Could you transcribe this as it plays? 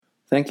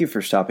Thank you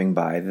for stopping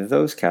by the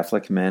Those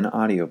Catholic Men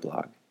audio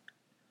blog.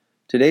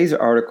 Today's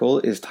article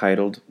is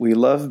titled, We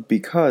Love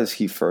Because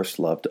He First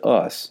Loved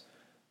Us.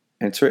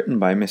 It's written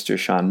by Mr.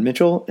 Sean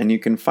Mitchell, and you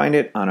can find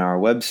it on our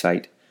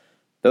website,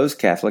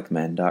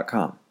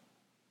 thosecatholicmen.com.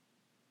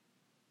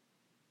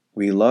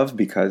 We love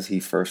because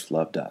He first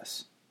loved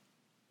us.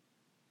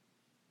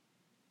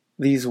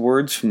 These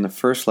words from the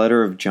first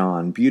letter of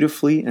John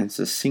beautifully and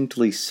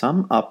succinctly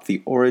sum up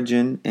the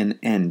origin and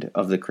end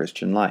of the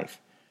Christian life,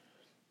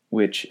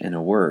 which, in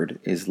a word,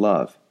 is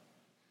love.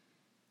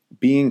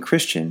 Being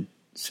Christian,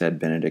 said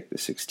Benedict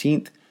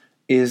XVI,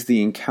 is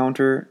the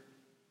encounter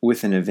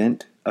with an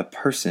event, a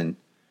person,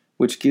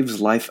 which gives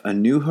life a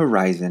new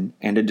horizon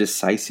and a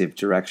decisive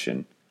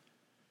direction.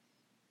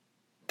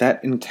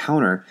 That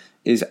encounter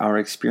is our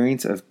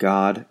experience of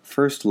God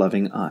first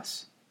loving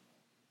us.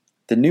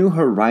 The new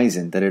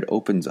horizon that it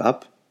opens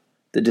up,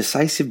 the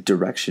decisive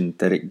direction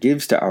that it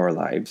gives to our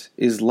lives,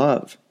 is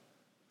love.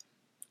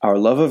 Our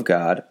love of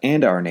God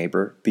and our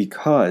neighbor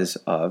because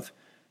of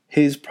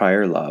His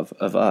prior love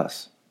of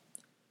us.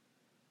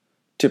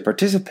 To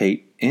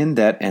participate in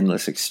that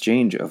endless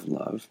exchange of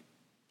love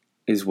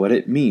is what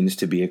it means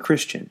to be a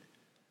Christian.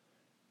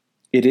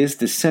 It is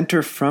the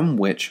center from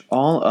which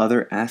all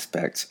other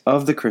aspects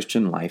of the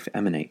Christian life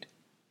emanate.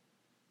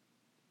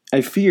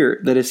 I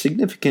fear that a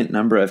significant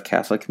number of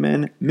Catholic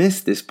men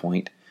miss this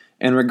point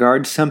and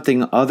regard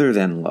something other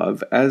than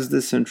love as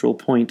the central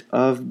point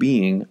of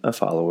being a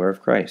follower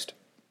of Christ.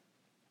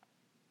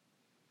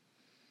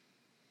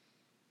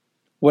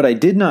 What I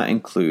did not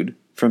include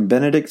from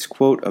Benedict's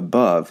quote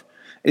above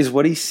is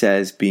what he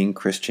says being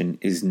Christian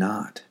is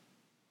not.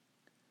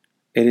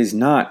 It is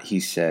not,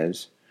 he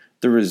says,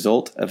 the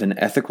result of an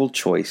ethical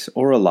choice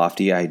or a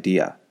lofty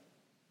idea.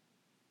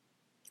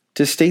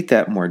 To state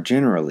that more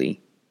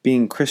generally,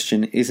 being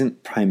Christian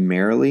isn't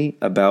primarily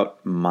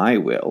about my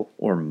will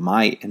or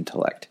my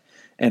intellect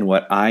and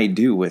what I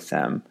do with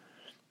them,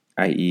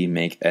 i.e.,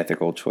 make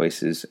ethical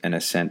choices and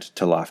assent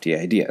to lofty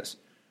ideas.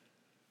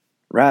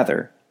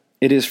 Rather,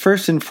 it is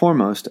first and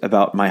foremost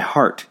about my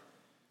heart,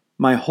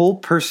 my whole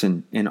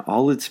person in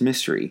all its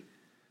mystery,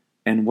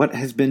 and what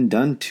has been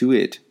done to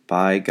it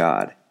by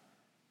God.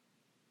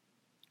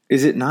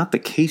 Is it not the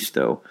case,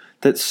 though,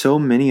 that so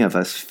many of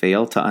us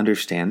fail to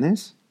understand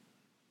this?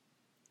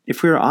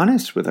 If we are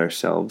honest with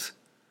ourselves,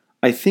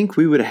 I think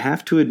we would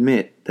have to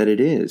admit that it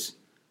is.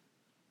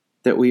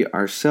 That we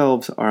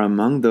ourselves are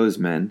among those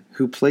men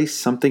who place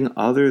something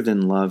other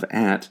than love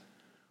at,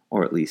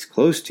 or at least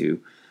close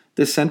to,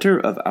 the center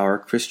of our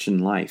Christian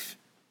life,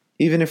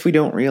 even if we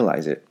don't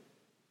realize it.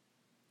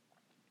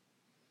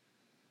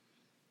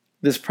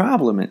 This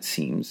problem, it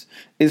seems,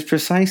 is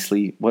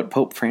precisely what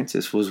Pope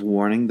Francis was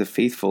warning the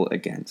faithful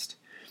against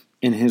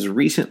in his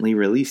recently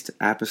released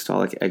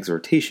apostolic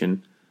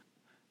exhortation,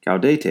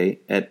 Gaudete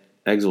et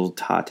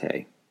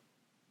Exsultate.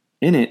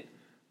 In it,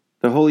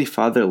 the Holy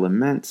Father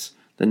laments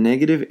the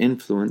negative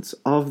influence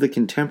of the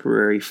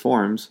contemporary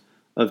forms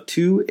of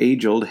two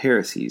age-old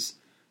heresies,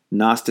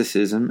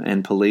 Gnosticism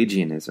and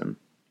Pelagianism,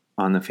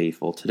 on the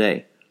faithful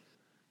today.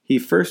 He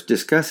first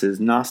discusses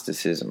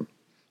Gnosticism,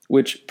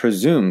 which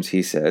presumes,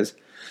 he says,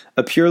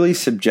 a purely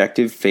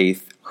subjective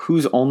faith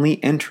whose only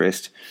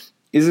interest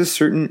is a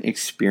certain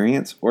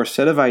experience or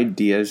set of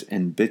ideas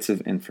and bits of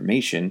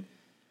information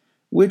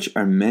which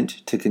are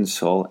meant to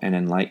console and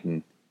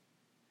enlighten,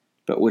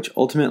 but which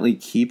ultimately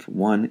keep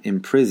one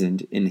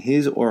imprisoned in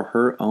his or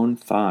her own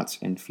thoughts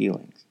and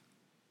feelings.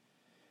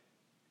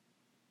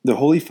 The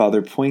Holy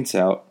Father points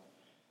out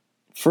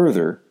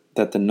further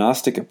that the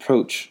Gnostic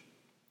approach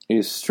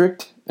is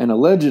strict and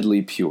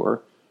allegedly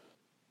pure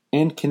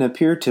and can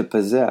appear to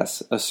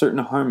possess a certain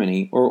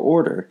harmony or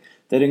order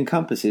that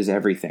encompasses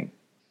everything.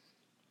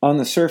 On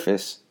the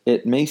surface,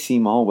 it may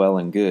seem all well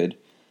and good,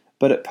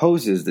 but it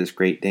poses this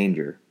great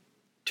danger,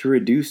 to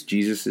reduce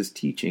Jesus'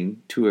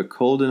 teaching to a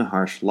cold and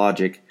harsh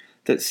logic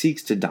that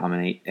seeks to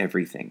dominate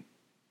everything.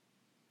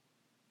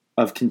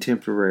 Of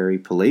contemporary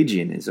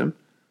Pelagianism,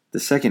 the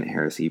second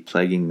heresy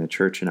plaguing the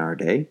Church in our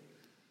day,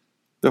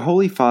 the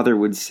Holy Father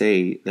would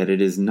say that it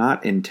is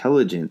not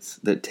intelligence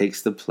that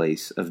takes the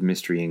place of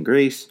mystery and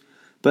grace,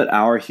 but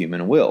our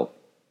human will.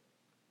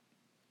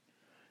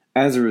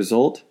 As a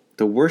result,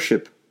 the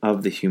worship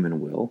of the human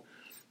will,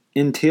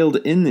 entailed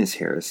in this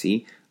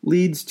heresy,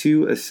 leads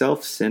to a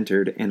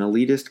self-centered and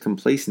elitist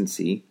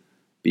complacency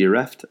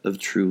bereft of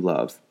true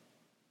love.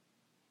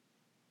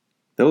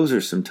 Those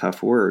are some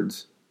tough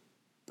words,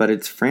 but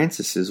it's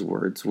Francis's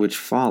words which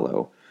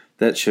follow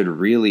that should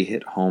really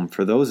hit home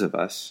for those of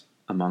us,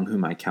 among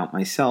whom I count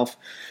myself,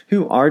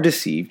 who are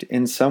deceived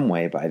in some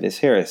way by this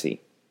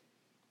heresy.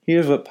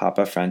 Here's what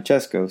Papa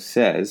Francesco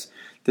says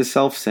the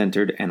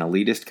self-centered and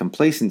elitist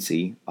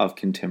complacency of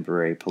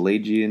contemporary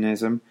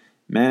Pelagianism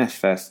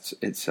manifests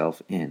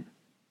itself in.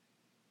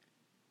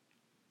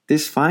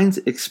 This finds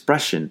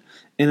expression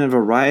in a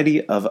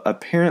variety of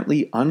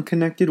apparently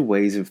unconnected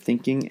ways of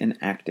thinking and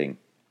acting.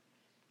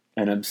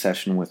 An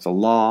obsession with the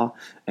law,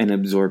 an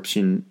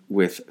absorption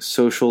with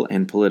social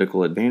and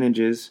political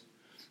advantages,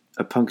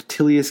 a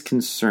punctilious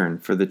concern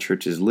for the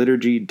church's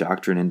liturgy,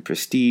 doctrine, and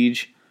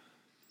prestige,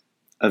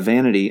 a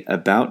vanity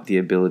about the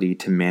ability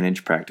to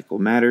manage practical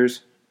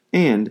matters,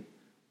 and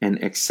an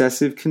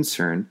excessive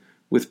concern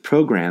with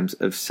programs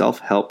of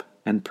self-help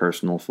and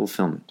personal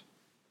fulfillment.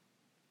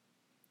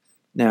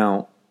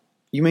 Now,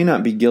 you may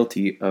not be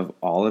guilty of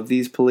all of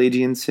these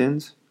Pelagian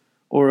sins,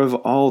 or of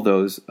all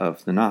those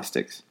of the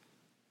Gnostics.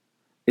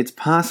 It's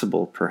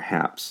possible,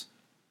 perhaps,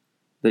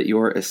 that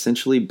you're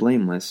essentially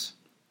blameless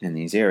in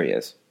these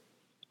areas.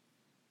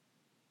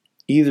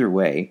 Either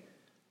way,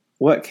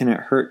 what can it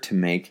hurt to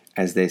make,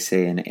 as they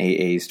say in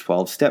AA's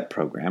 12-step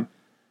program,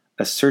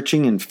 a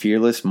searching and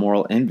fearless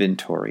moral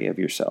inventory of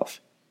yourself?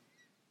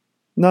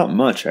 Not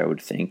much, I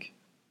would think,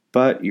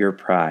 but your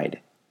pride.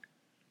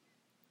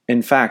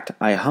 In fact,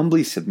 I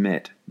humbly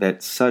submit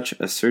that such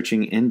a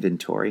searching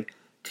inventory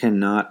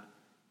cannot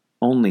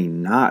only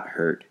not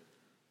hurt,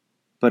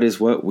 but is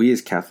what we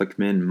as Catholic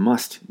men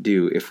must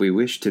do if we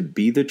wish to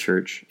be the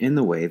Church in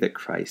the way that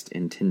Christ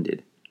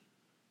intended.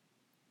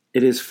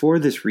 It is for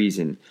this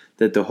reason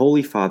that the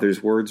Holy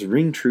Father's words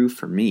ring true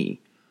for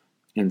me,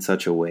 in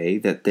such a way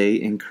that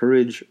they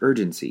encourage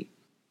urgency.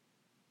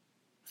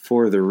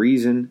 For the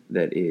reason,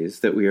 that is,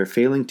 that we are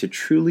failing to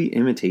truly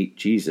imitate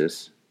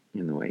Jesus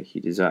in the way he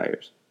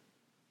desires.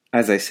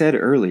 As I said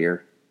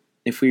earlier,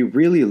 if we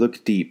really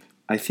look deep,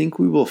 I think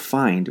we will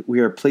find we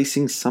are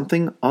placing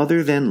something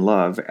other than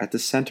love at the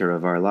center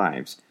of our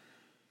lives,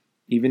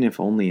 even if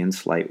only in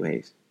slight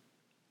ways.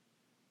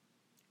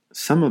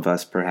 Some of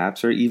us,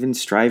 perhaps, are even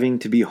striving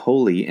to be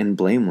holy and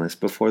blameless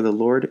before the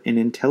Lord in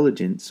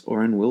intelligence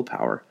or in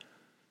willpower,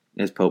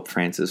 as Pope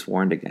Francis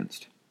warned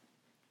against.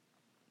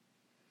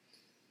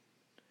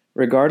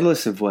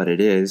 Regardless of what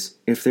it is,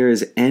 if there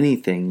is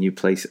anything you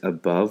place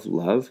above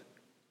love,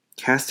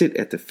 cast it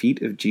at the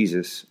feet of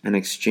Jesus and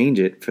exchange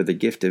it for the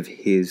gift of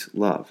his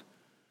love.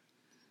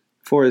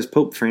 For as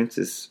Pope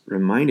Francis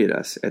reminded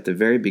us at the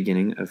very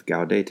beginning of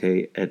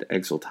Gaudete et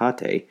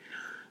Exultate,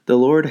 the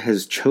Lord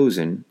has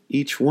chosen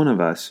each one of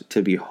us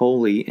to be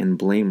holy and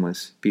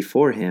blameless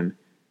before him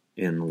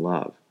in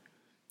love,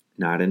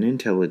 not in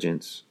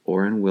intelligence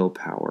or in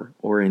willpower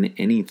or in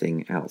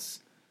anything else.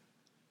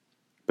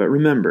 But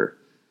remember,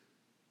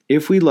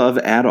 if we love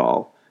at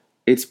all,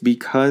 it's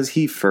because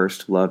he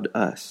first loved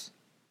us.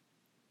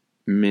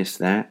 Miss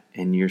that,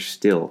 and you're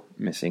still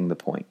missing the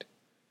point.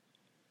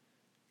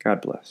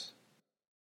 God bless.